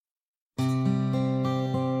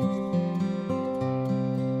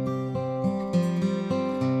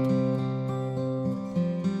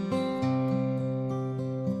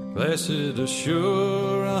Blessed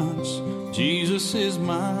assurance, Jesus is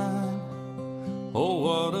mine. Oh,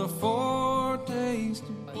 what a foretaste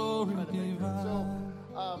of glory divine.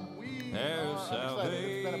 I'm excited.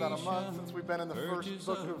 It's been about a month since we've been in the first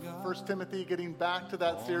book of 1 Timothy, getting back to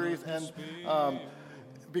that series, and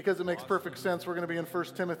because it makes perfect sense, we're going to be in 1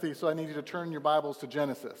 Timothy, so I need you to turn your Bibles to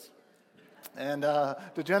Genesis. And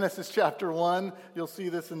to Genesis chapter 1, you'll see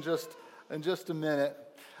this in just a minute.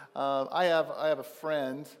 I have a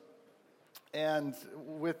friend, and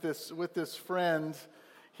with this friend,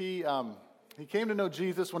 he came to know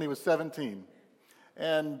Jesus when he was 17.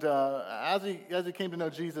 And as he came to know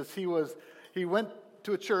Jesus, he went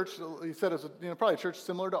to a church. He said it was probably a church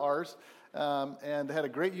similar to ours, and had a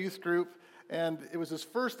great youth group. And it was his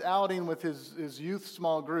first outing with his youth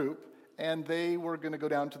small group, and they were going to go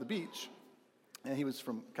down to the beach. And he was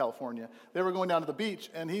from California. They were going down to the beach,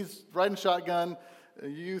 and he's riding shotgun,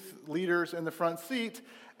 youth leaders in the front seat.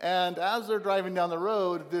 And as they're driving down the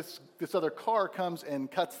road, this other car comes and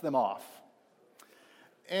cuts them off.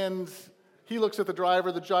 And he looks at the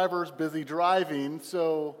driver's busy driving,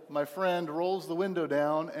 so my friend rolls the window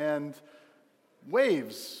down and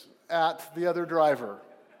waves at the other driver.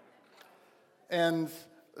 And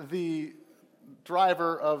the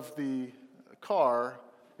driver of the car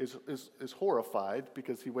is horrified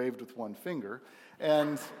because he waved with one finger.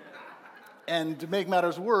 And to make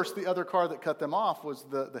matters worse, the other car that cut them off was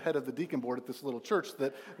the head of the deacon board at this little church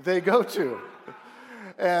that they go to.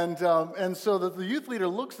 And so the youth leader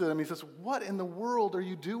looks at him. He says, "What in the world are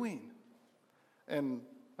you doing?" And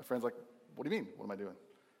my friend's like, "What do you mean? What am I doing?"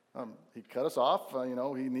 He cut us off.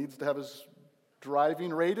 He needs to have his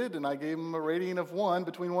driving rated, and I gave him a rating of 1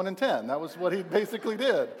 between 1 and 10. That was what he basically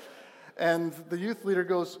did. And the youth leader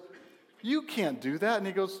goes, "You can't do that." And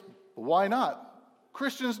he goes, "Why not?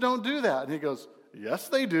 Christians don't do that." And he goes, "Yes,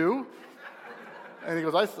 they do." And he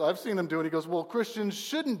goes, I've seen them do it. He goes, "Well, Christians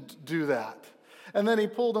shouldn't do that." And then he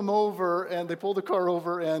pulled him over, and they pulled the car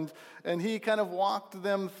over, and he kind of walked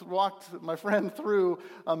my friend through.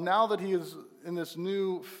 Now that he is in this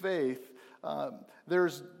new faith,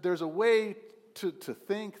 there's a way to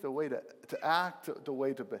think, the way to act, the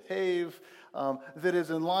way to behave that is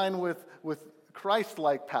in line with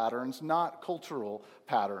Christ-like patterns, not cultural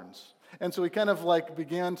patterns. And so he kind of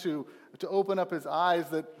began to open up his eyes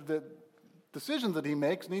that decisions that he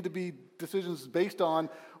makes need to be decisions based on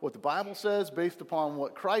what the Bible says, based upon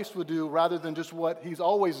what Christ would do, rather than just what he's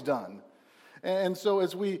always done. And so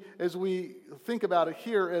as we think about it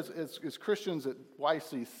here as Christians at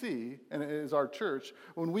YCC and as our church,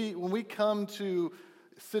 when we come to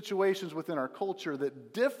situations within our culture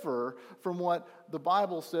that differ from what the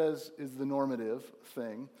Bible says is the normative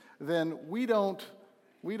thing, then we don't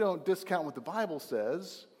discount what the Bible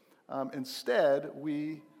says. Instead,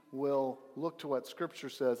 we will look to what Scripture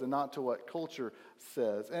says and not to what culture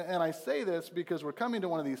says. And I say this because we're coming to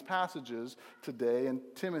one of these passages today in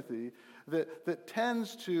Timothy that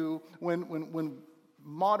tends to, when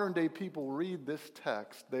modern day people read this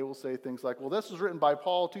text, they will say things like, "Well, this was written by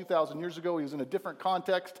Paul 2,000 years ago. He was in a different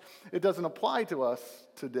context. It doesn't apply to us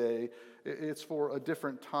today. It's for a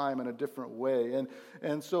different time and a different way."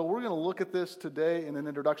 And so we're going to look at this today in an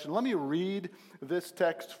introduction. Let me read this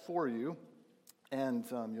text for you, and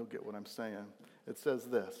you'll get what I'm saying. It says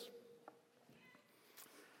this: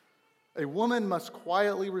 "A woman must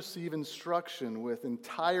quietly receive instruction with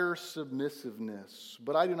entire submissiveness,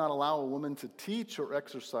 but I do not allow a woman to teach or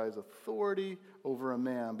exercise authority over a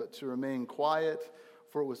man, but to remain quiet,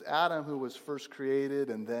 for it was Adam who was first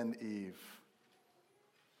created, and then Eve."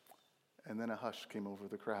 And then a hush came over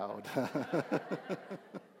the crowd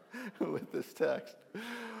with this text.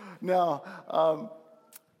 Now,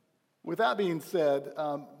 with that being said,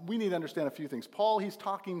 we need to understand a few things. Paul, he's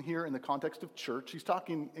talking here in the context of church. He's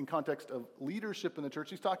talking in context of leadership in the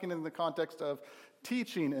church. He's talking in the context of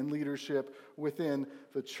teaching and leadership within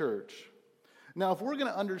the church. Now, if we're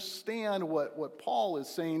going to understand what Paul is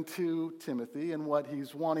saying to Timothy and what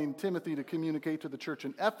he's wanting Timothy to communicate to the church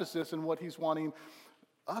in Ephesus and what he's wanting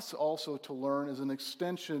us also to learn as an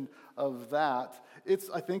extension of that, it's,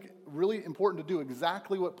 I think, really important to do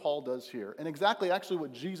exactly what Paul does here, and exactly actually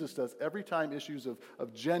what Jesus does every time issues of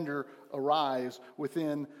gender arise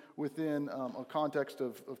within a context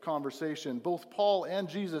of conversation. Both Paul and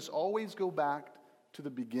Jesus always go back to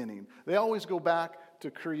the beginning. They always go back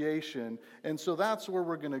to creation, and so that's where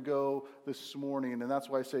we're going to go this morning, and that's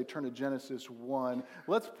why I say turn to Genesis 1.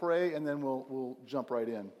 Let's pray, and then we'll jump right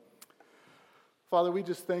in. Father, we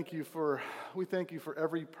thank you for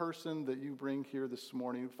every person that you bring here this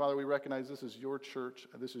morning. Father, we recognize this is your church,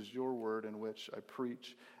 and this is your word in which I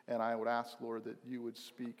preach, and I would ask, Lord, that you would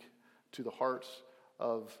speak to the hearts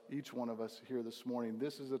of each one of us here this morning.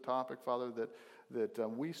 This is a topic, Father,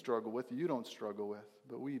 that we struggle with. You don't struggle with,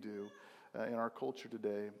 but we do in our culture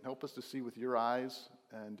today. Help us to see with your eyes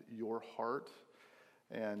and your heart,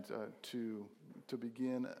 and to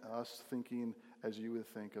begin us thinking as you would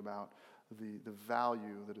think about the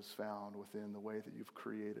value that is found within the way that you've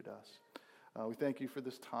created us. We thank you for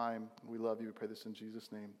this time. We love you. We pray this in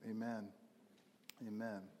Jesus' name. Amen.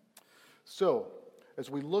 Amen. So, as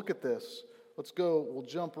we look at this, we'll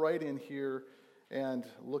jump right in here and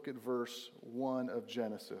look at verse 1 of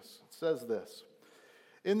Genesis. It says this: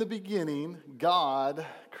 "In the beginning, God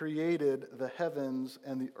created the heavens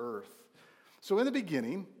and the earth." So in the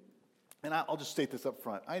beginning, and I'll just state this up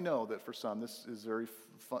front. I know that for some this is very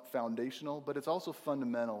foundational, but it's also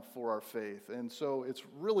fundamental for our faith. And so it's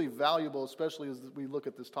really valuable, especially as we look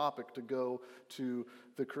at this topic, to go to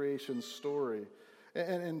the creation story.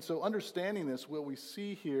 And so understanding this, what we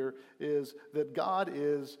see here is that God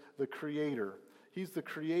is the creator. He's the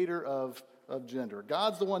creator of gender.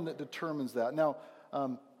 God's the one that determines that. Now,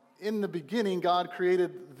 in the beginning, God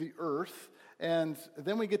created the earth. And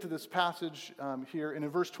then we get to this passage here, and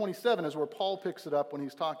in verse 27 is where Paul picks it up when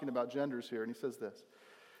he's talking about genders here. And he says this.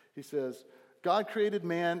 He says, "God created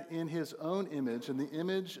man in his own image. In the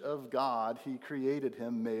image of God, he created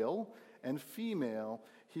him, male and female.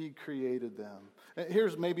 He created them." And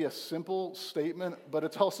here's maybe a simple statement, but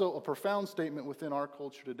it's also a profound statement within our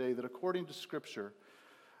culture today, that according to Scripture,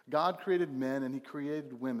 God created men and he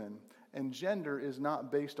created women. And gender is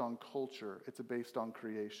not based on culture, it's based on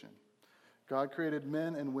creation. God created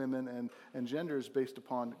men and women, and gender is based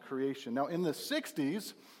upon creation. Now, in the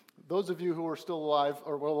 60s, those of you who are still alive,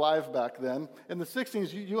 or were alive back then, in the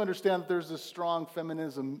 60s, you understand that there's this strong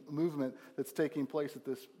feminism movement that's taking place at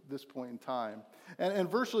this point in time. And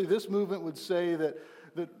virtually this movement would say that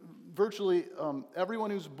virtually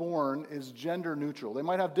everyone who's born is gender neutral. They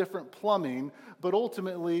might have different plumbing, but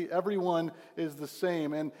ultimately everyone is the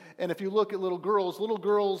same. And if you look at little girls,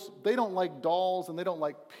 they don't like dolls and they don't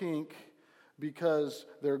like pink because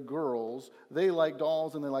they're girls. They like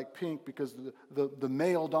dolls and they like pink because the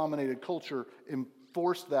male-dominated culture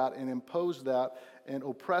enforced that and imposed that and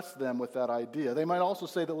oppressed them with that idea. They might also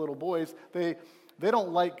say that little boys, they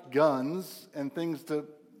don't like guns and things to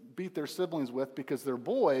beat their siblings with because they're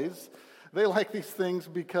boys. They like these things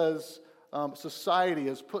because society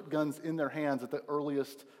has put guns in their hands at the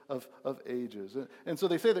earliest of ages. And so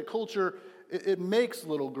they say that culture, it makes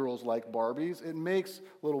little girls like Barbies. It makes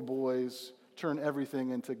little boys turn everything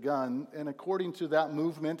into gun. And according to that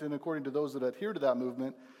movement, and according to those that adhere to that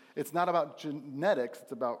movement, it's not about genetics,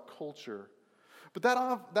 it's about culture. But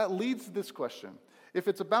that leads to this question. If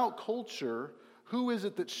it's about culture, who is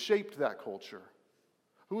it that shaped that culture?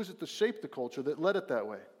 Who is it that shaped the culture that led it that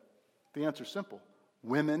way? The answer's simple.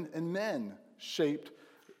 Women and men shaped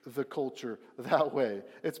the culture that way.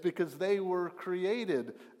 It's because they were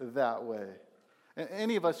created that way. And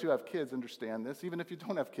any of us who have kids understand this. Even if you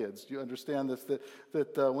don't have kids, you understand this,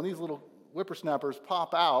 that when these little whippersnappers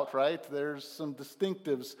pop out, right, there's some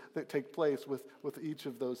distinctives that take place with each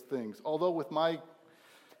of those things. Although with my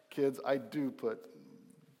kids, I do put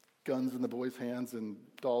guns in the boys' hands and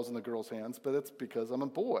dolls in the girls' hands, but it's because I'm a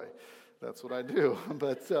boy. That's what I do.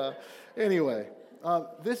 But anyway,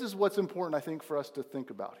 this is what's important, I think, for us to think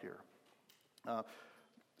about here.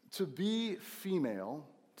 To be female,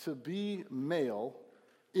 to be male,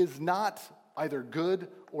 is not either good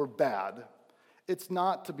or bad. It's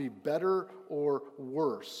not to be better or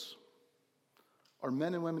worse. Are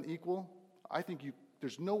men and women equal? I think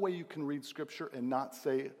there's no way you can read Scripture and not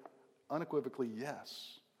say unequivocally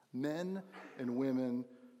yes. Men and women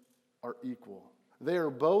are equal. They are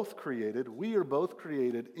both created. We are both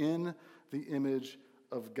created in the image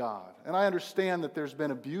of God. And I understand that there's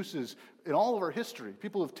been abuses in all of our history.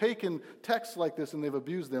 People have taken texts like this and they've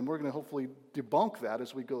abused them. We're going to hopefully debunk that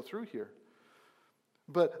as we go through here.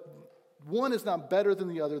 But one is not better than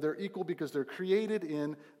the other. They're equal because they're created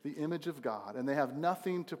in the image of God, and they have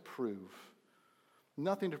nothing to prove.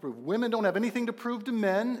 Nothing to prove. Women don't have anything to prove to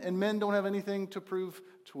men, and men don't have anything to prove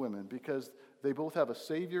to women, because they both have a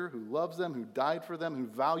Savior who loves them, who died for them, who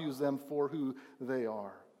values them for who they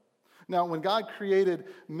are. Now, when God created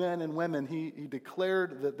men and women, He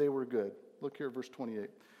declared that they were good. Look here at verse 28.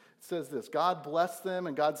 It says this: God blessed them,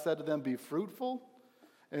 and God said to them, "Be fruitful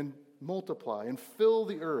and multiply, and fill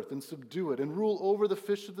the earth, and subdue it, and rule over the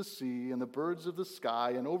fish of the sea, and the birds of the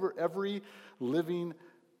sky, and over every living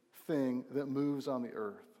thing that moves on the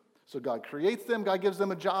earth." So God creates them. God gives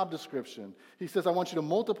them a job description. He says, I want you to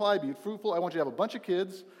multiply, be fruitful. I want you to have a bunch of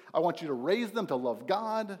kids. I want you to raise them to love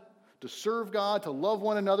God, to serve God, to love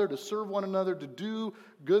one another, to serve one another, to do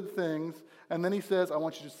good things. And then he says, I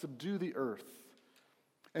want you to subdue the earth.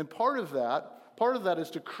 And part of that is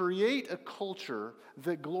to create a culture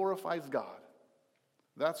that glorifies God.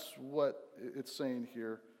 That's what it's saying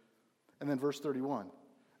here. And then verse 31,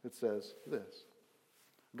 it says this.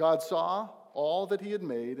 God saw all that he had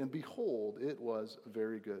made, and behold, it was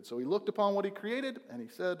very good. So he looked upon what he created, and he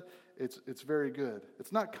said, it's very good.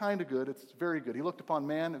 It's not kind of good, it's very good. He looked upon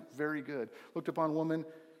man, very good. Looked upon woman,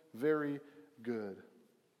 very good.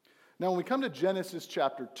 Now, when we come to Genesis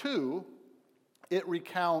chapter 2, it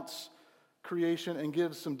recounts creation and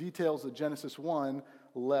gives some details that Genesis 1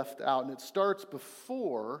 left out. And it starts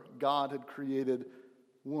before God had created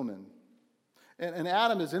woman. And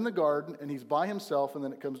Adam is in the garden, and he's by himself, and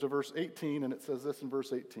then it comes to verse 18, and it says this in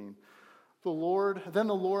verse 18. Then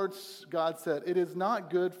the Lord God said, it is not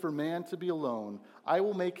good for man to be alone. I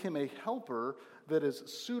will make him a helper that is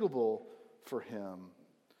suitable for him.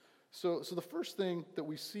 So the first thing that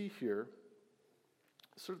we see here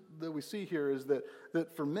is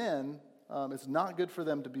that for men, it's not good for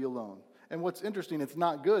them to be alone. And what's interesting, it's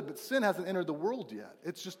not good, but sin hasn't entered the world yet.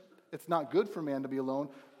 It's not good for man to be alone.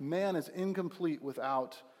 Man is incomplete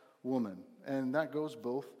without woman. And that goes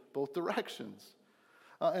both directions.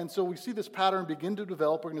 And so we see this pattern begin to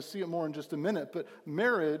develop. We're going to see it more in just a minute. But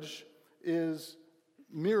marriage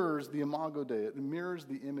mirrors the imago Dei. It mirrors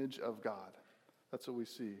the image of God. That's what we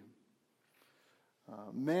see.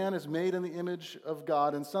 Man is made in the image of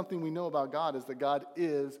God, and something we know about God is that God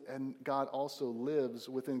is, and God also lives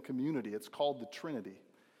within community. It's called the Trinity.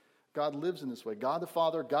 God lives in this way. God the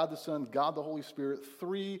Father, God the Son, God the Holy Spirit,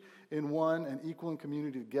 three in one and equal in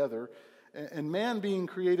community together. And man being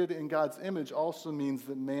created in God's image also means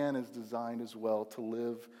that man is designed as well to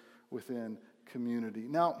live within community.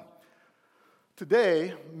 Now,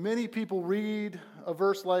 today, many people read a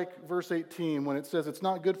verse like verse 18 when it says, it's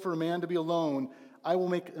not good for a man to be alone. I will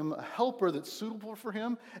make him a helper that's suitable for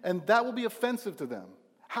him, and that will be offensive to them.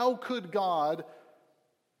 How could God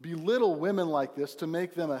belittle women like this to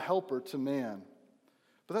make them a helper to man?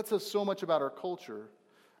 But that says so much about our culture.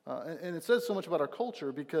 And it says so much about our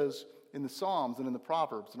culture because in the Psalms and in the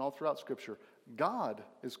Proverbs and all throughout Scripture, God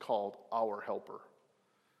is called our helper.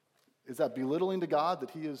 Is that belittling to God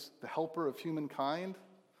that he is the helper of humankind?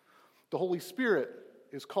 The Holy Spirit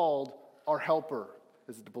is called our helper.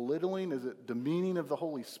 Is it belittling? Is it demeaning of the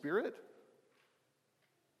Holy Spirit?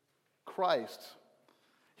 Christ,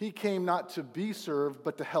 he came not to be served,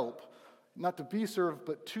 but to help. Not to be served,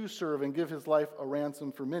 but to serve and give his life a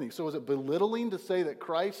ransom for many. So is it belittling to say that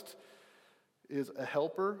Christ is a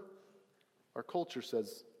helper? Our culture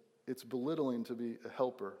says it's belittling to be a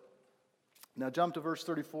helper. Now jump to verse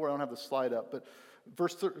 34. I don't have the slide up, but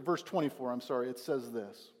verse 24, it says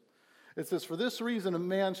this. It says, for this reason a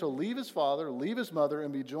man shall leave his father, leave his mother,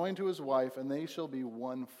 and be joined to his wife, and they shall be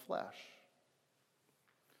one flesh.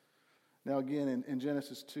 Now again, in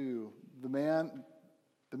Genesis 2, the man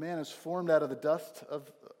is formed out of the dust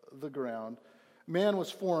of the ground. Man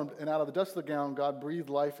was formed, and out of the dust of the ground, God breathed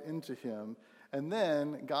life into him. And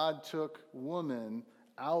then God took woman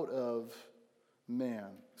out of man.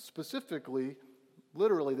 Specifically,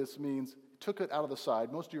 literally, this means took it out of the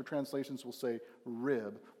side. Most of your translations will say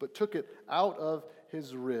rib, but took it out of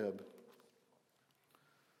his rib.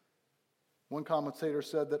 One commentator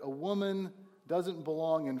said that a woman doesn't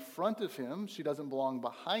belong in front of him. She doesn't belong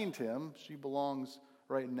behind him. She belongs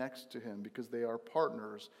right next to him because they are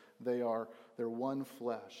partners. They're one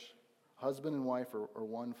flesh. Husband and wife are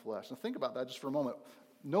one flesh. Now think about that just for a moment.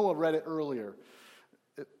 Noah read it earlier.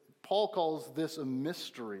 Paul calls this a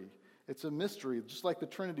mystery. It's a mystery, just like the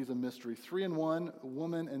Trinity is a mystery. 3 in 1,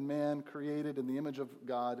 woman and man created in the image of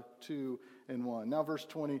God, 2 in 1. Now verse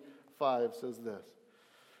 25 says this.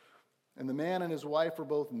 And the man and his wife were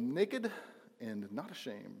both naked and not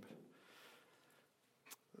ashamed.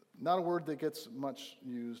 Not a word that gets much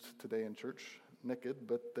used today in church, naked,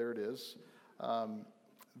 but there it is.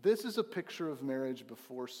 This is a picture of marriage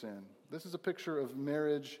before sin. This is a picture of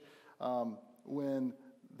marriage when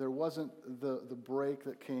there wasn't the break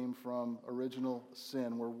that came from original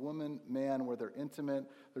sin, where woman, man, where they're intimate,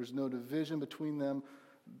 there's no division between them.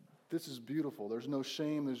 This is beautiful. There's no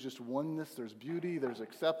shame. There's just oneness. There's beauty. There's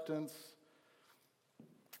acceptance.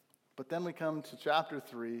 But then we come to chapter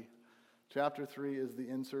 3. Chapter 3 is the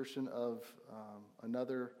insertion of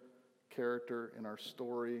another character in our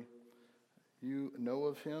story. You know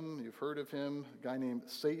of him, you've heard of him, a guy named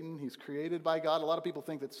Satan. He's created by God. A lot of people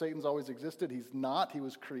think that Satan's always existed. He's not. He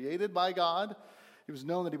was created by God. It was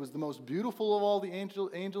known that he was the most beautiful of all the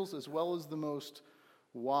angels as well as the most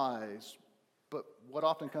wise. But what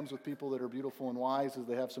often comes with people that are beautiful and wise is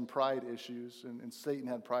they have some pride issues, and Satan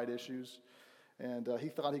had pride issues. And he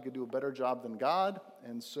thought he could do a better job than God,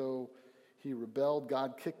 and so he rebelled.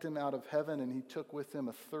 God kicked him out of heaven, and he took with him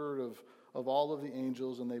a third of all of the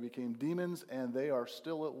angels, and they became demons, and they are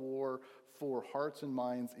still at war for hearts and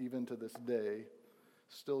minds even to this day,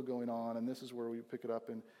 still going on. And this is where we pick it up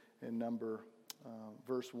in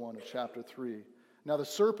verse 1 of chapter 3. Now the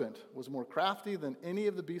serpent was more crafty than any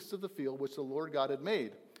of the beasts of the field which the Lord God had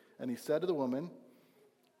made. And he said to the woman,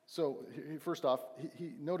 first off,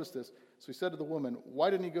 he noticed this. So he said to the woman,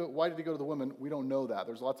 why did he go to the woman? We don't know that.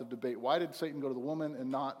 There's lots of debate. Why did Satan go to the woman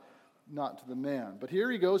and not to the man? But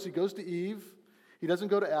here he goes to Eve. He doesn't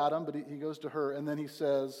go to Adam, but he goes to her. And then he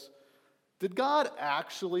says, did God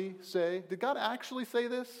actually say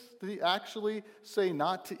this? Did he actually say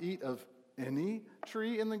not to eat of any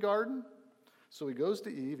tree in the garden? So he goes to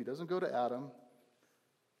Eve. He doesn't go to Adam.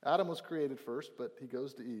 Adam was created first, but he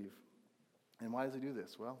goes to Eve. And why does he do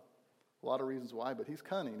this? Well, a lot of reasons why, but he's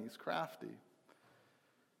cunning. He's crafty.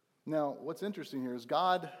 Now, what's interesting here is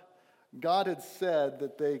God had said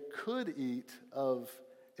that they could eat of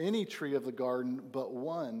any tree of the garden but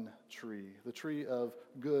one tree, the tree of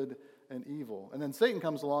good and evil. And then Satan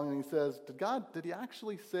comes along and he says, did he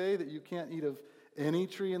actually say that you can't eat of any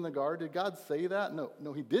tree in the garden? Did God say that?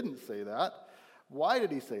 No, he didn't say that. Why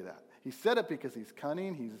did he say that? He said it because he's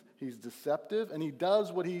cunning, he's deceptive, and he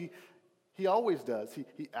does what he always does.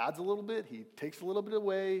 He adds a little bit, he takes a little bit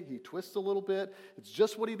away, he twists a little bit. It's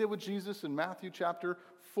just what he did with Jesus in Matthew chapter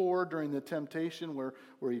 4 during the temptation where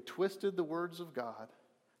he twisted the words of God.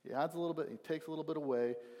 He adds a little bit, he takes a little bit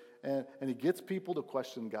away, and he gets people to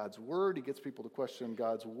question God's word, he gets people to question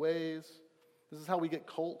God's ways. This is how we get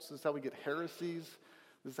cults, this is how we get heresies,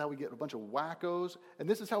 this is how we get a bunch of wackos, and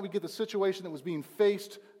this is how we get the situation that was being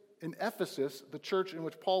faced in Ephesus, the church in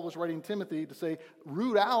which Paul was writing Timothy, to say,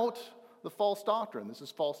 root out the false doctrine. This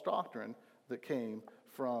is false doctrine that came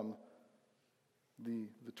from the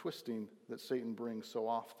twisting that Satan brings so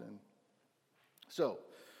often. So,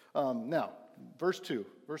 now, verse 2.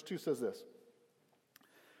 Verse 2 says this.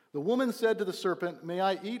 The woman said to the serpent, may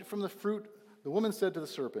I eat from the fruit? The woman said to the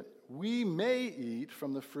serpent, we may eat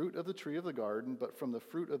from the fruit of the tree of the garden, but from the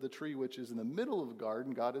fruit of the tree which is in the middle of the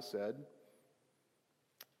garden, God has said.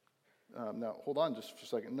 Now, hold on just for a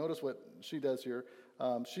second. Notice what she does here.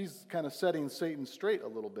 She's kind of setting Satan straight a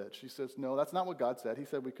little bit. She says, no, that's not what God said. He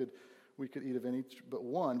said we could eat of any but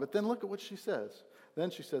one. But then look at what she says.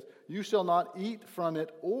 Then she says, you shall not eat from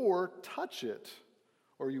it or touch it,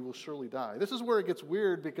 or you will surely die. This is where it gets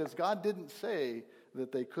weird because God didn't say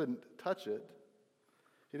that they couldn't touch it.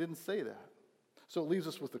 He didn't say that. So it leaves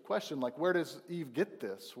us with the question, like, where does Eve get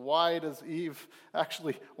this? Why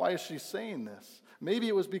is she saying this? Maybe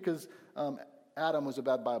it was because Adam was a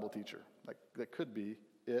bad Bible teacher. Like, that could be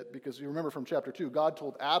it, because you remember from chapter 2, God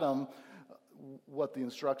told Adam what the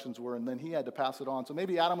instructions were, and then he had to pass it on. So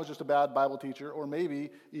maybe Adam was just a bad Bible teacher, or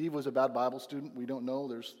maybe Eve was a bad Bible student. We don't know.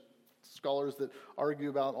 There's scholars that argue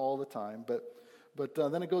about all the time. But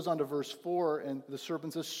then it goes on to verse 4, and the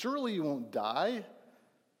serpent says, surely you won't die.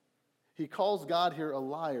 He calls God here a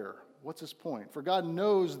liar. What's his point? For God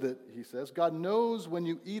knows that, he says, God knows when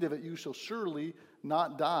you eat of it, you shall surely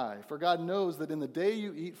not die. For God knows that in the day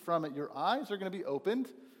you eat from it, your eyes are going to be opened,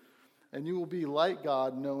 and you will be like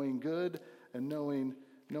God, knowing good and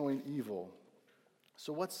knowing evil.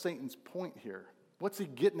 So what's Satan's point here? What's he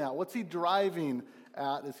getting at? What's he driving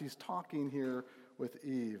at as he's talking here with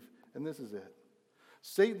Eve? And this is it.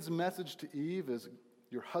 Satan's message to Eve is,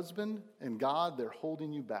 your husband and God, they're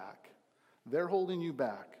holding you back. They're holding you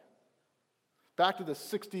back. Back to the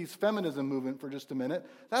 60s feminism movement for just a minute.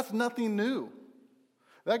 That's nothing new.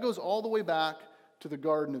 That goes all the way back to the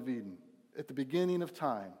Garden of Eden, at the beginning of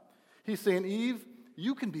time. He's saying, Eve,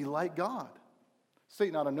 you can be like God.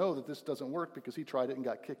 Satan ought to know that this doesn't work because he tried it and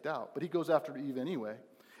got kicked out. But he goes after Eve anyway.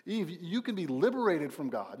 Eve, you can be liberated from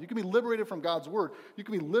God. You can be liberated from God's word. You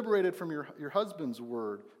can be liberated from your husband's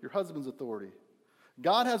word, your husband's authority.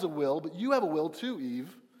 God has a will, but you have a will too,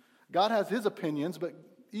 Eve. God has his opinions, but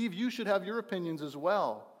Eve, you should have your opinions as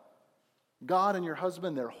well. God and your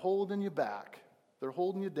husband, they're holding you back. They're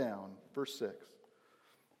holding you down. Verse 6.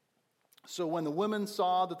 So when the woman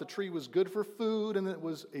saw that the tree was good for food, and that it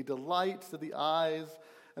was a delight to the eyes,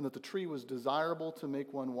 and that the tree was desirable to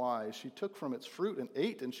make one wise, she took from its fruit and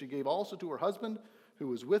ate, and she gave also to her husband who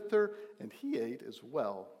was with her, and he ate as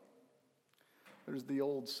well. There's the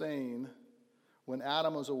old saying, when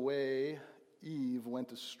Adam was away, Eve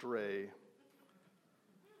went astray.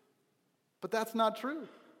 But that's not true.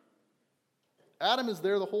 Adam is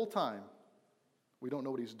there the whole time. We don't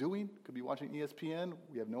know what he's doing. Could be watching ESPN.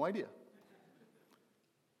 We have no idea.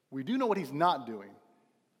 we do know what he's not doing.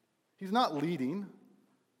 He's not leading.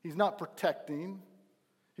 He's not protecting.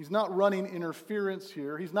 He's not running interference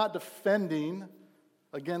here. He's not defending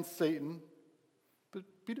against Satan. But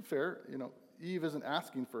be fair, Eve isn't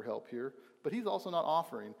asking for help here, but he's also not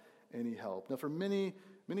offering any help. Now, for many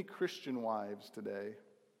Christian wives today,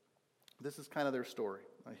 this is kind of their story.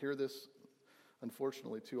 I hear this,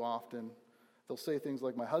 unfortunately, too often. They'll say things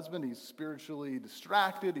like, my husband, he's spiritually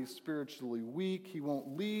distracted, he's spiritually weak, he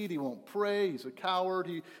won't lead, he won't pray, he's a coward,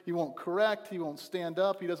 he won't correct, he won't stand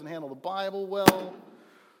up, he doesn't handle the Bible well.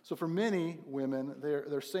 So for many women,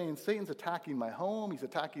 they're saying, Satan's attacking my home, he's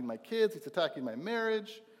attacking my kids, he's attacking my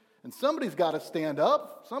marriage, and somebody's got to stand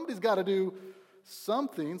up, somebody's got to do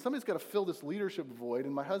something, somebody's got to fill this leadership void,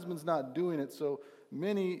 and my husband's not doing it. So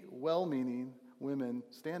many well-meaning women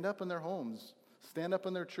stand up in their homes, stand up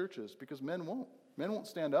in their churches, because men won't. Men won't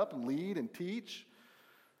stand up and lead and teach.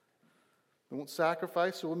 They won't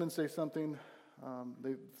sacrifice. So women say something,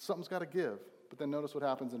 something's got to give. But then notice what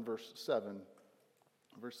happens in verse 7.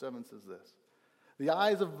 Verse 7 says this. The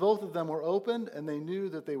eyes of both of them were opened, and they knew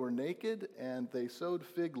that they were naked, and they sewed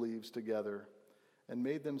fig leaves together and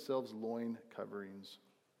made themselves loin coverings.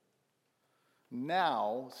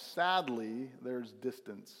 Now, sadly, there's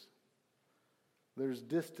distance. There's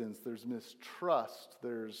distance, there's mistrust,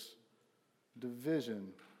 there's division.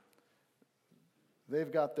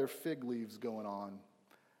 They've got their fig leaves going on.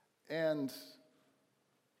 And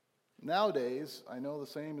nowadays, I know the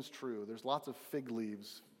same is true. There's lots of fig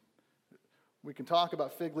leaves. We can talk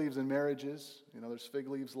about fig leaves in marriages. There's fig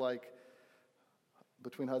leaves like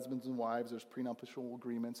between husbands and wives. There's prenuptial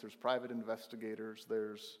agreements. There's private investigators.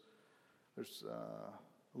 There's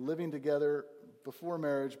living together before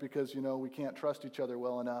marriage because, we can't trust each other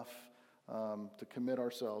well enough to commit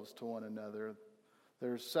ourselves to one another.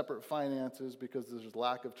 There's separate finances because there's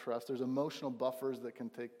lack of trust. There's emotional buffers that can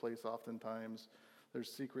take place oftentimes.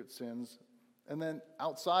 There's secret sins. And then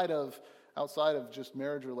outside of just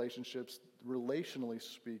marriage relationships, relationally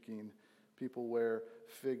speaking, people wear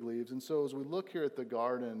fig leaves. And so as we look here at the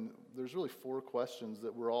garden, there's really 4 questions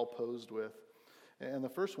that we're all posed with. And the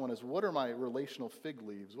first one is, what are my relational fig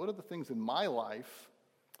leaves? What are the things in my life,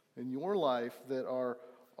 in your life, that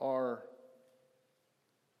are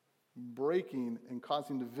breaking and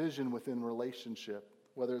causing division within relationship,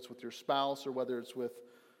 whether it's with your spouse or whether it's with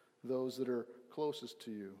those that are closest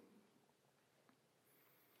to you?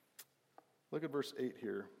 Look at verse 8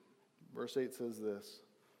 here. Verse 8 says this.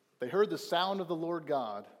 They heard the sound of the Lord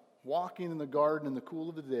God walking in the garden in the cool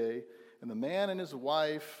of the day, and the man and his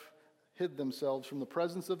wife hid themselves from the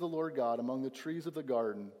presence of the Lord God among the trees of the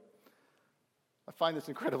garden. I find this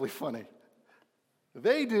incredibly funny.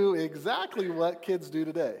 They do exactly what kids do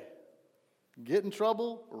today. Get in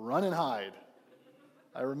trouble, run and hide.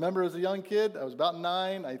 I remember as a young kid, I was about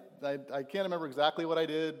 9. I can't remember exactly what I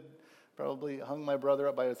did. Probably hung my brother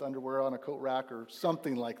up by his underwear on a coat rack or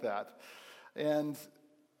something like that. And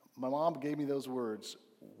my mom gave me those words,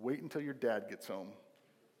 wait until your dad gets home.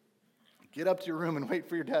 Get up to your room and wait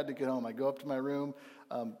for your dad to get home. I go up to my room.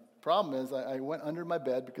 Problem is, I went under my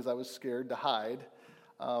bed because I was scared to hide.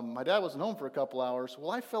 My dad wasn't home for a couple hours.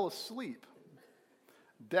 Well, I fell asleep.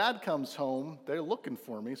 Dad comes home. They're looking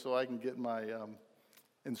for me so I can get my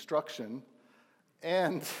instruction.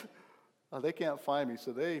 And they can't find me,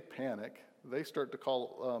 so they panic. They start to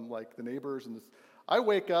call the neighbors. I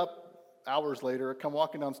wake up hours later, come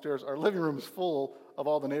walking downstairs. Our living room is full of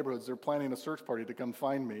all the neighborhoods. They're planning a search party to come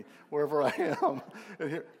find me wherever I am.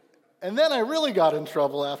 And then I really got in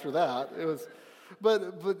trouble after that. But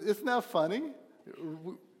isn't that funny?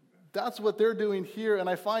 That's what they're doing here, and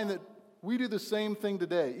I find that we do the same thing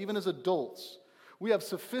today, even as adults. We have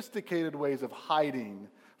sophisticated ways of hiding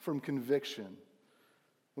from conviction.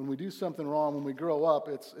 When we do something wrong, when we grow up,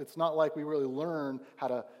 it's not like we really learn how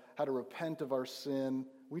to repent of our sin.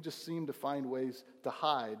 We just seem to find ways to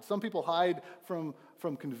hide. Some people hide from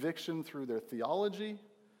conviction through their theology.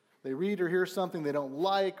 They read or hear something they don't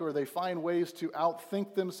like, or they find ways to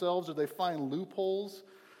outthink themselves, or they find loopholes.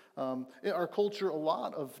 In our culture, a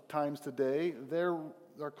lot of times today,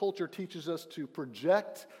 our culture teaches us to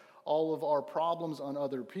project all of our problems on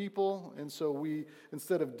other people, and so we,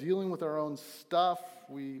 instead of dealing with our own stuff,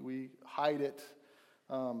 we hide it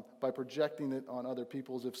by projecting it on other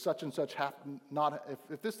people. As if such and such happened,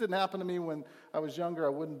 if this didn't happen to me when I was younger, I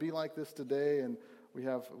wouldn't be like this today. And we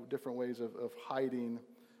have different ways of hiding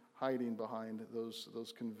behind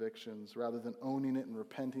those convictions rather than owning it and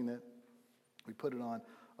repenting it. We put it on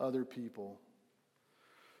other people.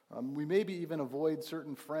 We maybe even avoid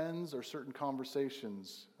certain friends or certain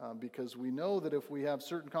conversations because we know that if we have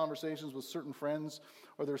certain conversations with certain friends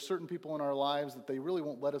or there's certain people in our lives that they really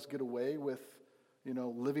won't let us get away with,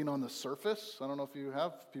 living on the surface. I don't know if you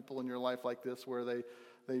have people in your life like this where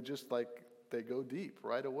they just they go deep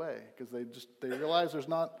right away because they realize there's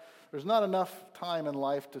not enough time in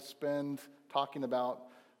life to spend talking about,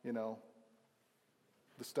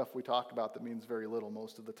 the stuff we talk about that means very little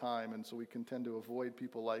most of the time, and so we can tend to avoid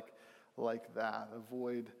people like that,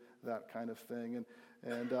 avoid that kind of thing.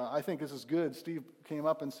 And I think this is good. Steve came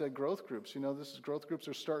up and said growth groups. Growth groups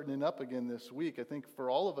are starting up again this week. I think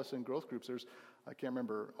for all of us in growth groups, there's, I can't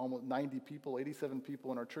remember, almost 90 people, 87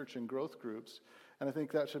 people in our church in growth groups. And I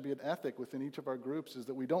think that should be an ethic within each of our groups, is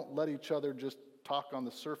that we don't let each other just talk on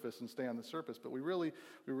the surface and stay on the surface, but we really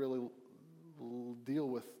deal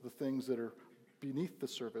with the things that are beneath the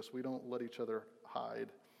surface. We don't let each other hide.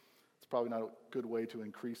 It's probably not a good way to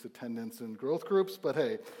increase attendance in growth groups, but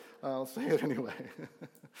hey, I'll say it anyway.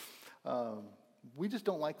 We just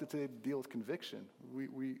don't like to deal with conviction.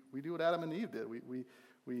 We do what Adam and Eve did.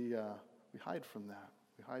 We hide from that.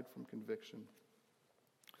 We hide from conviction.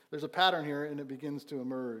 There's a pattern here, and it begins to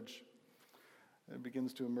emerge. It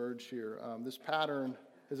begins to emerge here. This pattern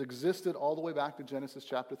has existed all the way back to Genesis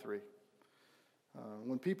chapter 3.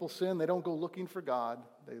 When people sin, they don't go looking for God.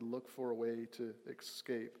 They look for a way to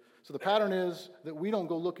escape. So the pattern is that we don't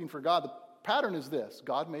go looking for God. The pattern is this: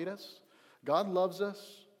 God made us. God loves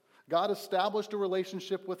us. God established a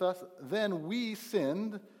relationship with us. Then we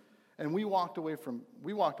sinned, and we walked away from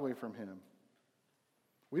Him.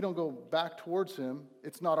 We don't go back towards Him.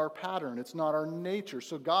 It's not our pattern. It's not our nature.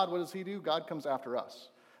 So God, what does He do? God comes after us.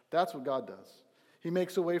 That's what God does. He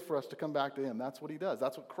makes a way for us to come back to Him. That's what He does.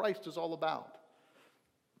 That's what Christ is all about.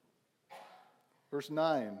 Verse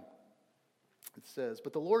 9, it says,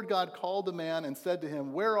 "But the Lord God called the man and said to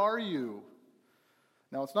him, 'Where are you?'"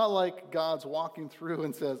 Now, it's not like God's walking through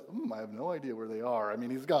and says, I have no idea where they are. I mean,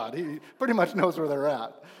 He's God. He pretty much knows where they're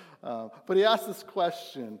at. But He asks this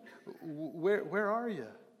question, where are you?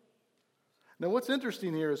 Now, what's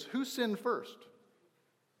interesting here is who sinned first?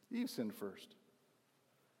 Eve sinned first.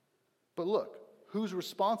 But look, who's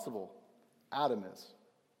responsible? Adam is.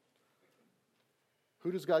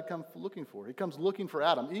 Who does God come looking for? He comes looking for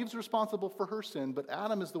Adam. Eve's responsible for her sin, but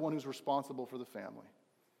Adam is the one who's responsible for the family.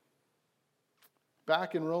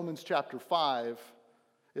 Back in Romans chapter 5,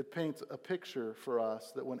 it paints a picture for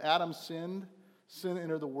us that when Adam sinned, sin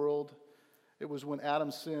entered the world. It was when Adam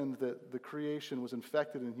sinned that the creation was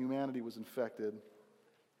infected and humanity was infected.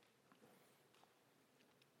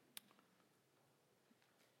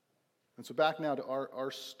 And so back now to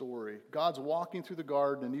our story. God's walking through the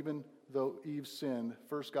garden, and even though Eve sinned,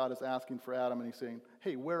 first God is asking for Adam, and He's saying,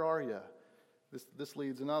 "Hey, where are you?" This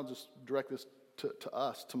leads, and I'll just direct this to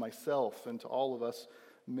us, to myself, and to all of us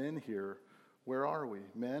men here. Where are we?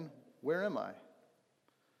 Men, where am I?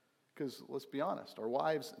 Because let's be honest, our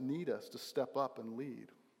wives need us to step up and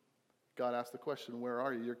lead. God asked the question, where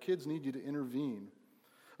are you? Your kids need you to intervene.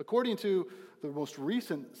 According to the most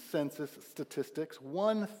recent census statistics,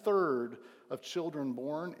 1/3 of children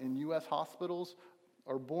born in U.S. hospitals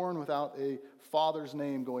are born without a father's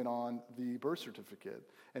name going on the birth certificate.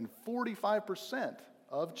 And 45%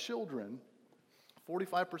 of children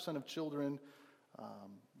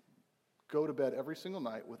go to bed every single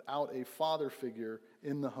night without a father figure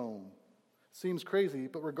in the home. Seems crazy,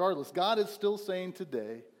 but regardless, God is still saying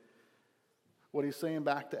today what He's saying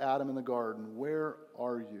back to Adam in the garden. Where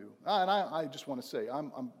are you? And I just want to say,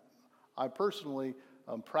 I personally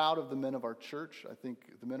am proud of the men of our church. I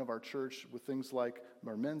think the men of our church, with things like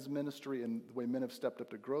our men's ministry and the way men have stepped up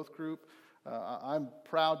to growth group, I'm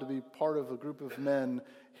proud to be part of a group of men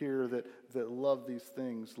here that love these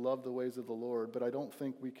things, love the ways of the Lord. But I don't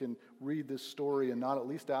think we can read this story and not at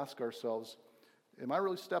least ask ourselves, am I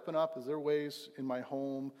really stepping up? Is there ways in my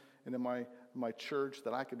home and in my church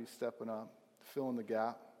that I could be stepping up to fill in the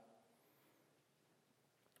gap?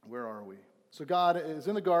 Where are we? So God is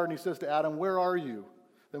in the garden. He says to Adam, where are you?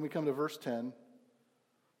 Then we come to verse 10.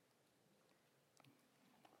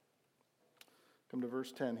 Come to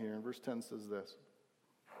verse 10 here, and verse 10 says this.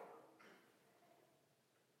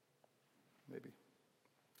 Maybe.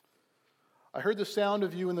 I heard the sound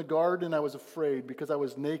of you in the garden, and I was afraid because I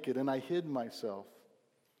was naked, and I hid myself.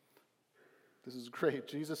 This is great.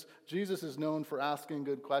 Jesus is known for asking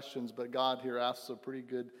good questions, but God here asks a pretty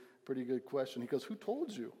good question. He goes, who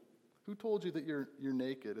told you? Who told you that you're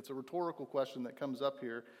naked? It's a rhetorical question that comes up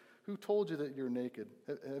here. Who told you that you're naked?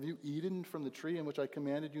 Have you eaten from the tree in which I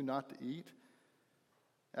commanded you not to eat?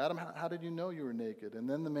 Adam, how did you know you were naked? And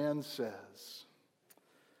then the man says,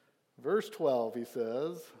 verse 12, he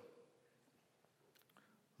says,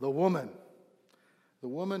 The woman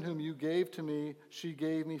whom you gave to me, she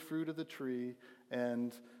gave me fruit of the tree,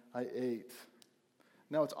 and I ate.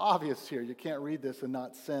 Now, it's obvious here. You can't read this and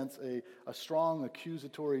not sense a strong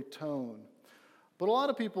accusatory tone. But a lot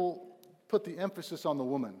of people put the emphasis on the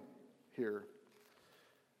woman here.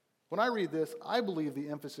 When I read this, I believe the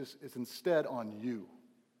emphasis is instead on you.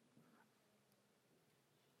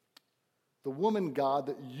 The woman, God,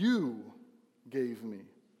 that you gave me.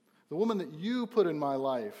 The woman that you put in my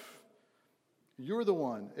life. You're the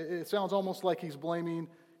one. It sounds almost like he's blaming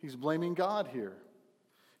God here.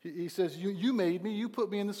 He says, you made me, you put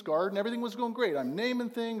me in this garden, everything was going great. I'm naming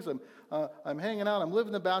things, I'm hanging out, I'm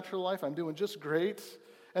living the bachelor life, I'm doing just great.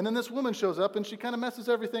 And then this woman shows up and she kind of messes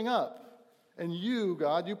everything up. And you,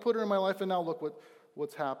 God, you put her in my life and now look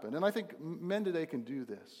what's happened. And I think men today can do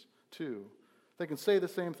this too. They can say the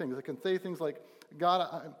same things. They can say things like,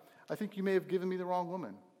 God, I think you may have given me the wrong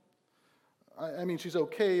woman. I mean, she's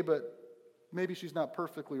okay, but maybe she's not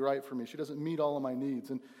perfectly right for me. She doesn't meet all of my needs.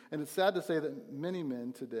 And it's sad to say that many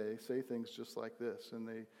men today say things just like this. And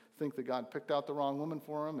they think that God picked out the wrong woman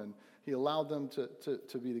for them, and he allowed them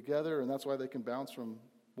to be together, and that's why they can bounce from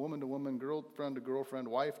woman to woman, girlfriend to girlfriend,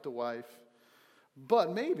 wife to wife.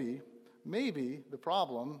 But maybe the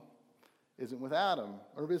problem isn't with Adam,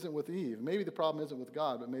 or isn't with Eve. Maybe the problem isn't with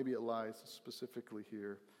God, but maybe it lies specifically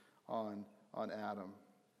here on Adam.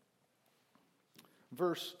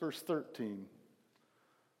 Verse 13.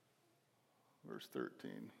 Verse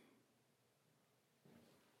 13.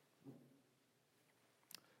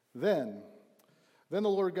 Then the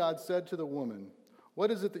Lord God said to the woman, "What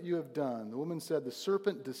is it that you have done?" The woman said, "The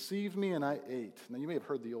serpent deceived me and I ate." Now you may have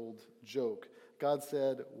heard the old joke. God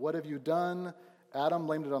said, "What have you done?" Adam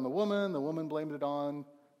blamed it on the woman blamed it on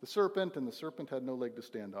the serpent, and the serpent had no leg to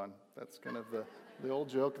stand on. That's kind of the old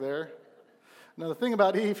joke there. Now, the thing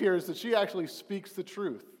about Eve here is that she actually speaks the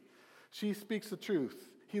truth. She speaks the truth.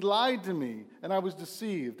 He lied to me, and I was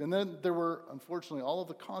deceived. And then there were, unfortunately, all of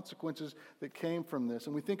the consequences that came from this.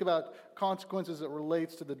 And we think about consequences that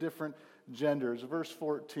relates to the different genders. Verse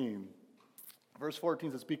 14. Verse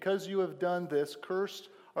 14 says, "Because you have done this, cursed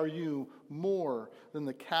are you more than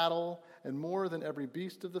the cattle and more than every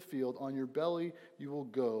beast of the field. On your belly you will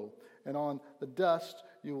go, and on the dust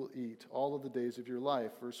you will eat all of the days of your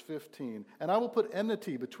life." Verse 15, "And I will put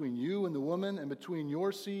enmity between you and the woman, and between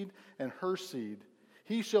your seed and her seed.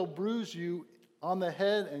 He shall bruise you on the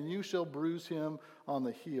head, and you shall bruise him on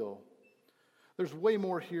the heel." There's way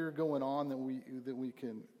more here going on than we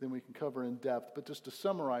can cover in depth. But just to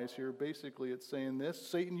summarize here, basically it's saying this: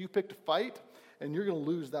 Satan, you picked a fight, and you're going to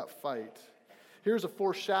lose that fight. Here's a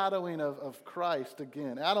foreshadowing of Christ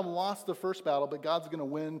again. Adam lost the first battle, but God's going to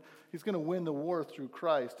win. He's going to win the war through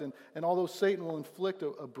Christ. And although Satan will inflict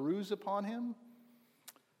a bruise upon him,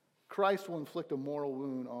 Christ will inflict a mortal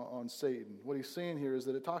wound on Satan. What he's saying here is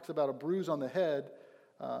that it talks about a bruise on the head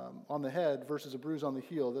versus a bruise on the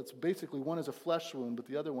heel. That's basically, one is a flesh wound, but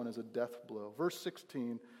the other one is a death blow. Verse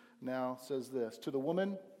 16 now says this: To the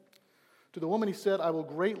woman he said, "I will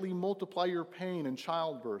greatly multiply your pain in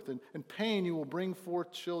childbirth. In pain you will bring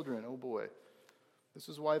forth children." Oh boy. This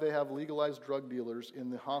is why they have legalized drug dealers in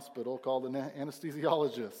the hospital called an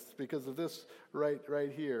anesthesiologist, because of this right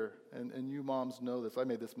here. And you moms know this. I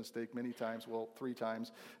made this mistake many times, 3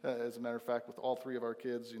 times. As a matter of fact, with all 3 of our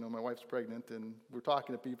kids, my wife's pregnant, and we're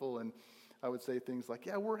talking to people, and I would say things like,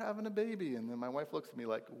 "Yeah, we're having a baby." And then my wife looks at me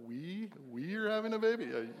like, we are having a baby?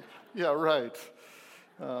 Yeah, right.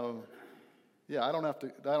 Yeah, I don't have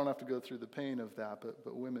to go through the pain of that,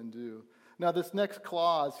 but women do. Now, this next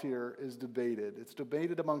clause here is debated. It's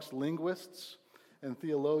debated amongst linguists and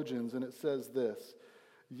theologians, and it says this: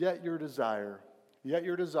 Yet your desire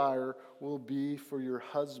will be for your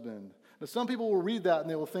husband. Now, some people will read that and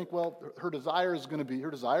they will think, well, her desire is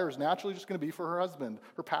naturally just going to be for her husband.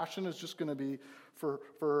 Her passion is just going to be for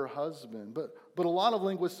her husband. But a lot of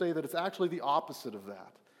linguists say that it's actually the opposite of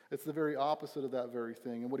that. It's the very opposite of that very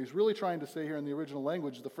thing. And what he's really trying to say here in the original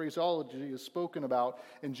language, the phraseology is spoken about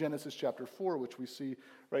in Genesis chapter 4, which we see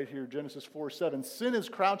right here, Genesis 4:7. Sin is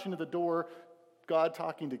crouching at the door, God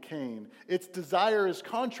talking to Cain. Its desire is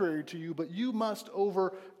contrary to you, but you must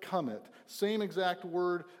overcome it. Same exact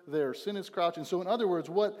word there. Sin is crouching. So in other words,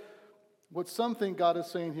 what some think God is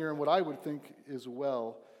saying here, and what I would think as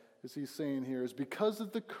well, is he's saying here, is because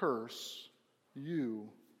of the curse, you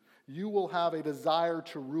will have a desire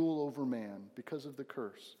to rule over man because of the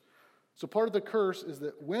curse. So part of the curse is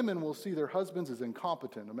that women will see their husbands as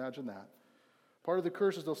incompetent. Imagine that. Part of the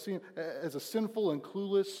curse is they'll see him as a sinful and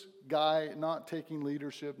clueless guy, not taking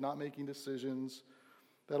leadership, not making decisions.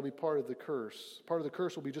 That'll be part of the curse. Part of the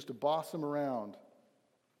curse will be just to boss him around.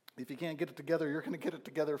 If you can't get it together, you're going to get it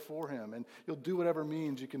together for him. And you'll do whatever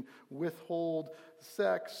means. You can withhold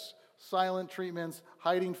sex, silent treatments,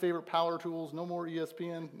 hiding favorite power tools, no more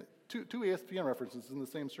ESPN. Two ESPN references in the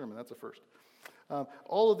same sermon. That's a first.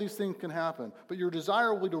 All of these things can happen. But your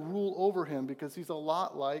desire will be to rule over him because he's a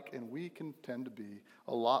lot like, and we can tend to be,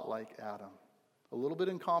 a lot like Adam. A little bit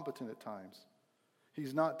incompetent at times.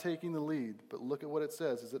 He's not taking the lead. But look at what it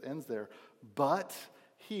says as it ends there. But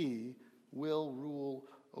he will rule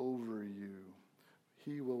over you.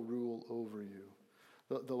 He will rule over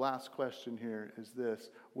you. The last question here is this.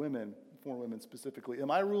 Women, for women specifically,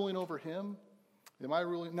 am I ruling over him? Am I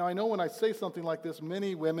ruling? Now, I know when I say something like this,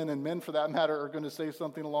 many women and men for that matter are going to say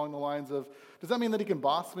something along the lines of, does that mean that he can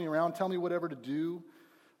boss me around, tell me whatever to do?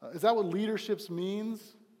 Is that what leadership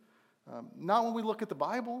means? Not when we look at the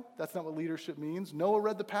Bible. That's not what leadership means. Noah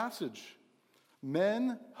read the passage.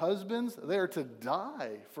 Men, husbands, they are to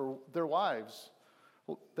die for their wives.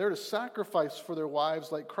 They're to sacrifice for their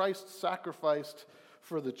wives like Christ sacrificed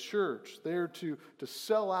for the church. They're to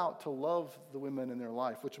sell out to love the women in their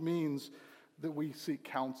life, which means that we seek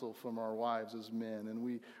counsel from our wives as men,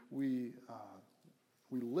 and we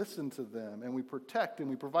listen to them, and we protect, and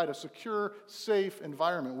we provide a secure, safe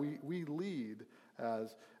environment. We lead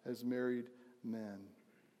as married men.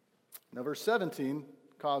 Now, verse 17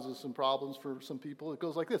 causes some problems for some people. It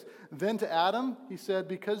goes like this. Then to Adam, he said,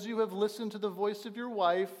 because you have listened to the voice of your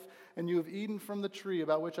wife, and you have eaten from the tree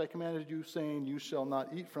about which I commanded you, saying, you shall not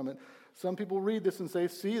eat from it. Some people read this and say,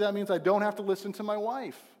 see, that means I don't have to listen to my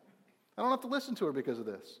wife. I don't have to listen to her because of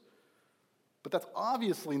this. But that's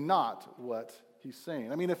obviously not what he's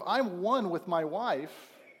saying. I mean, if I'm one with my wife,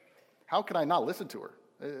 how can I not listen to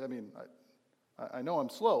her? I mean, I know I'm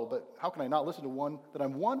slow, but how can I not listen to one that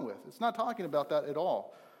I'm one with? It's not talking about that at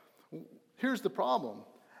all. Here's the problem.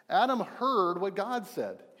 Adam heard what God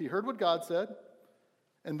said. He heard what God said,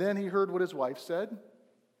 and then he heard what his wife said,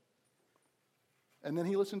 and then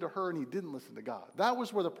he listened to her and he didn't listen to God. That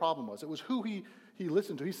was where the problem was. It was who he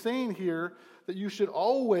listened to. He's saying here that you should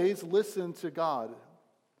always listen to God.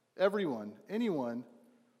 Everyone, anyone,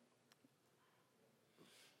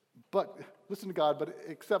 but listen to God, but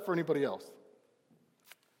except for anybody else.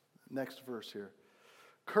 Next verse here.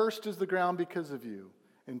 Cursed is the ground because of you.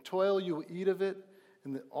 In toil you will eat of it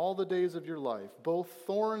in all the days of your life. Both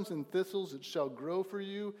thorns and thistles it shall grow for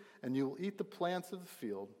you, and you will eat the plants of the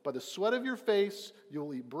field. By the sweat of your face you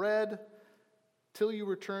will eat bread till you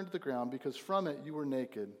return to the ground, because from it you were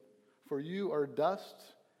naked. For you are dust,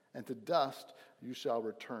 and to dust you shall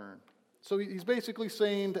return. So he's basically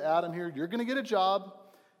saying to Adam here, you're going to get a job,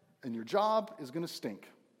 and your job is going to stink.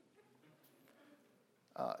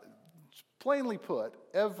 Plainly put,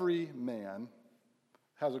 every man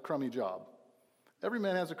has a crummy job. Every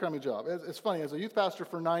man has a crummy job. It's funny, as a youth pastor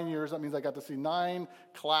for 9 years, that means I got to see 9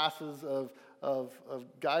 classes of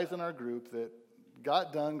guys in our group that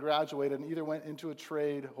got done, graduated, and either went into a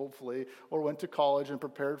trade, hopefully, or went to college and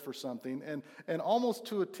prepared for something. And almost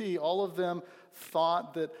to a T, all of them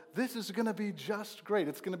thought that this is going to be just great.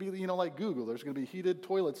 It's going to be, like Google. There's going to be heated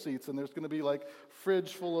toilet seats, and there's going to be like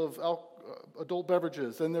fridge full of adult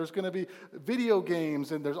beverages, and there's going to be video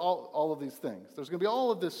games, and there's all of these things. There's going to be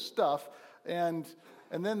all of this stuff, and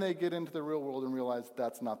then they get into the real world and realize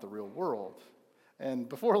that's not the real world. And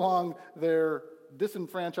before long, they're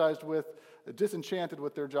disenchanted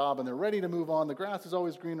with their job, and they're ready to move on. The grass is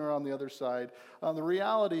always greener on the other side. The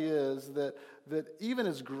reality is that even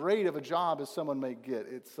as great of a job as someone may get,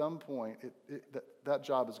 at some point, that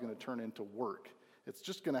job is going to turn into work. It's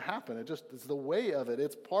just going to happen. It's the way of it.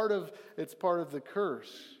 It's part of the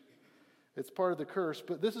curse. It's part of the curse.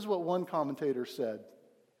 But this is what one commentator said.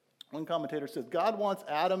 One commentator said, God wants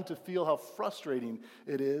Adam to feel how frustrating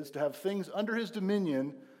it is to have things under his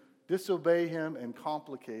dominion disobey him and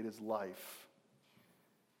complicate his life.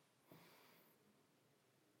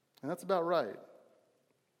 And that's about right.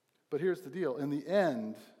 But here's the deal. In the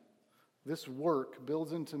end, this work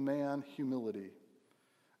builds into man humility.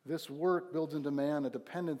 This work builds into man a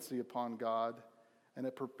dependency upon God, and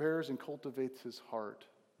it prepares and cultivates his heart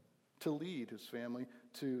to lead his family,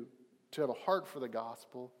 to have a heart for the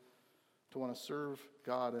gospel, to want to serve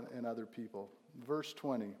God and other people. Verse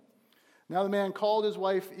 20. Now the man called his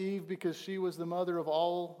wife Eve because she was the mother of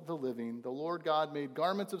all the living. The Lord God made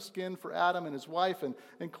garments of skin for Adam and his wife and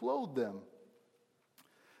clothed them.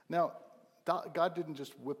 Now, God didn't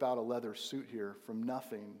just whip out a leather suit here from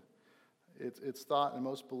nothing. It's thought, and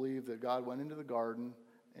most believe, that God went into the garden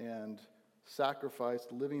and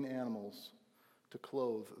sacrificed living animals to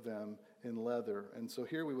clothe them in leather. And so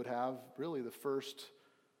here we would have really the first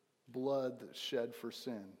blood shed for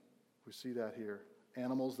sin. We see that here.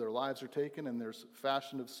 animals, their lives are taken, and there's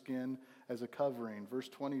fashioned of skin as a covering. Verse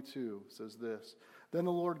 22 says this, "Then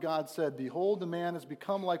the Lord God said, Behold, the man has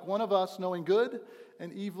become like one of us, knowing good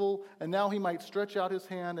and evil, and now he might stretch out his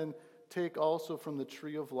hand and take also from the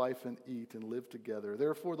tree of life and eat and live together.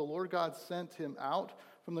 Therefore the Lord God sent him out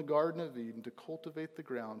from the Garden of Eden to cultivate the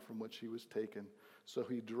ground from which he was taken. So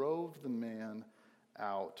he drove the man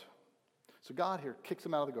out." So God here kicks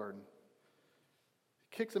him out of the garden.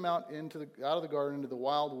 He kicks him out of the garden into the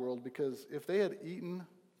wild world, because if they had eaten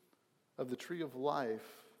of the tree of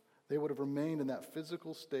life, they would have remained in that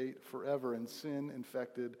physical state forever in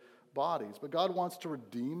sin-infected bodies. But God wants to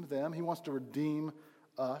redeem them. He wants to redeem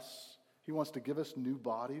us. He wants to give us new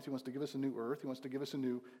bodies. He wants to give us a new earth. He wants to give us a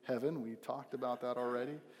new heaven. We talked about that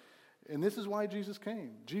already. And this is why Jesus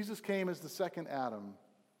came. Jesus came as the second Adam.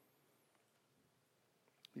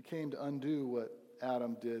 He came to undo what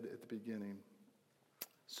Adam did at the beginning.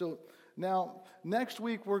 So now, next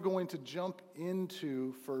week we're going to jump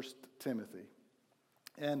into 1 Timothy.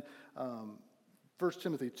 And 1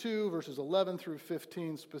 Timothy 2, verses 11 through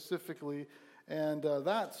 15 specifically. And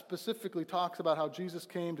that specifically talks about how Jesus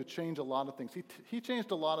came to change a lot of things. He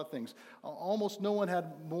changed a lot of things. Almost no one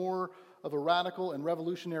had more of a radical and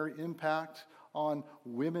revolutionary impact on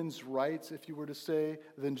women's rights, if you were to say,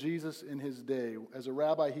 than Jesus in his day. As a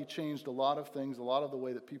rabbi, he changed a lot of things, a lot of the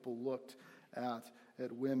way that people looked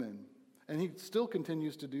at women. And he still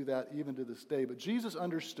continues to do that even to this day. But Jesus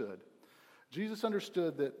understood. Jesus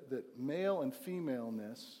understood that male and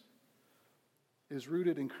femaleness is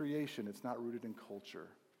rooted in creation. It's not rooted in culture.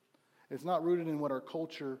 It's not rooted in what our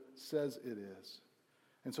culture says it is.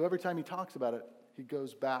 And so every time he talks about it, he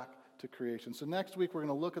goes back to creation. So next week we're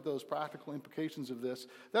going to look at those practical implications of this.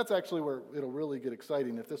 That's actually where it'll really get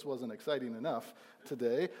exciting, if this wasn't exciting enough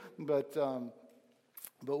today. But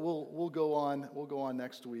we'll go on. We'll go on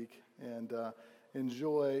next week and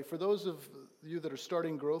enjoy. For those of you that are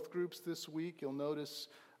starting growth groups this week, you'll notice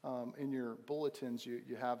in your bulletins, you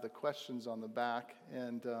have the questions on the back,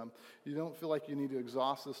 and you don't feel like you need to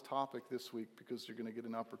exhaust this topic this week, because you're going to get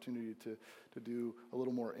an opportunity to do a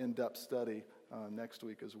little more in-depth study next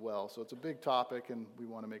week as well. So it's a big topic, and we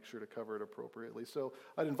want to make sure to cover it appropriately. So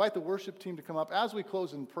I'd invite the worship team to come up. As we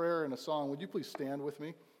close in prayer and a song, would you please stand with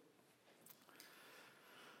me?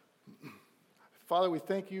 Father, we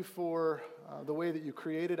thank you for the way that you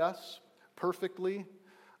created us perfectly.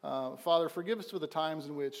 Father, forgive us for the times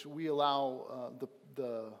in which we allow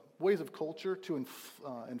the ways of culture to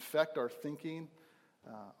infect our thinking,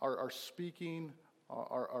 our speaking,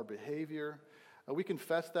 our behavior. We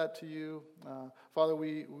confess that to you. Father,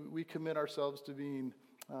 we commit ourselves to being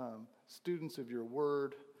students of your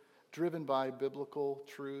word, driven by biblical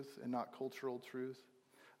truth and not cultural truth.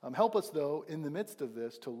 Help us, though, in the midst of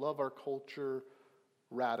this, to love our culture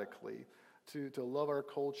radically, to love our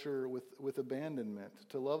culture with abandonment,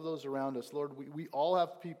 to love those around us. Lord, we all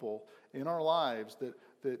have people in our lives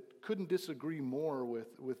that couldn't disagree more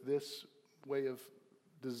with this way of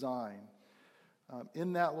design.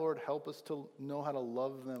 In that, Lord, help us to know how to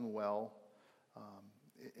love them well,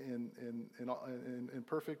 in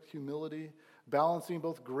perfect humility, balancing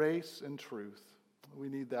both grace and truth. We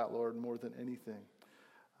need that, Lord, more than anything.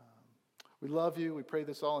 We love you. We pray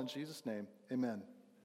this all in Jesus' name. Amen.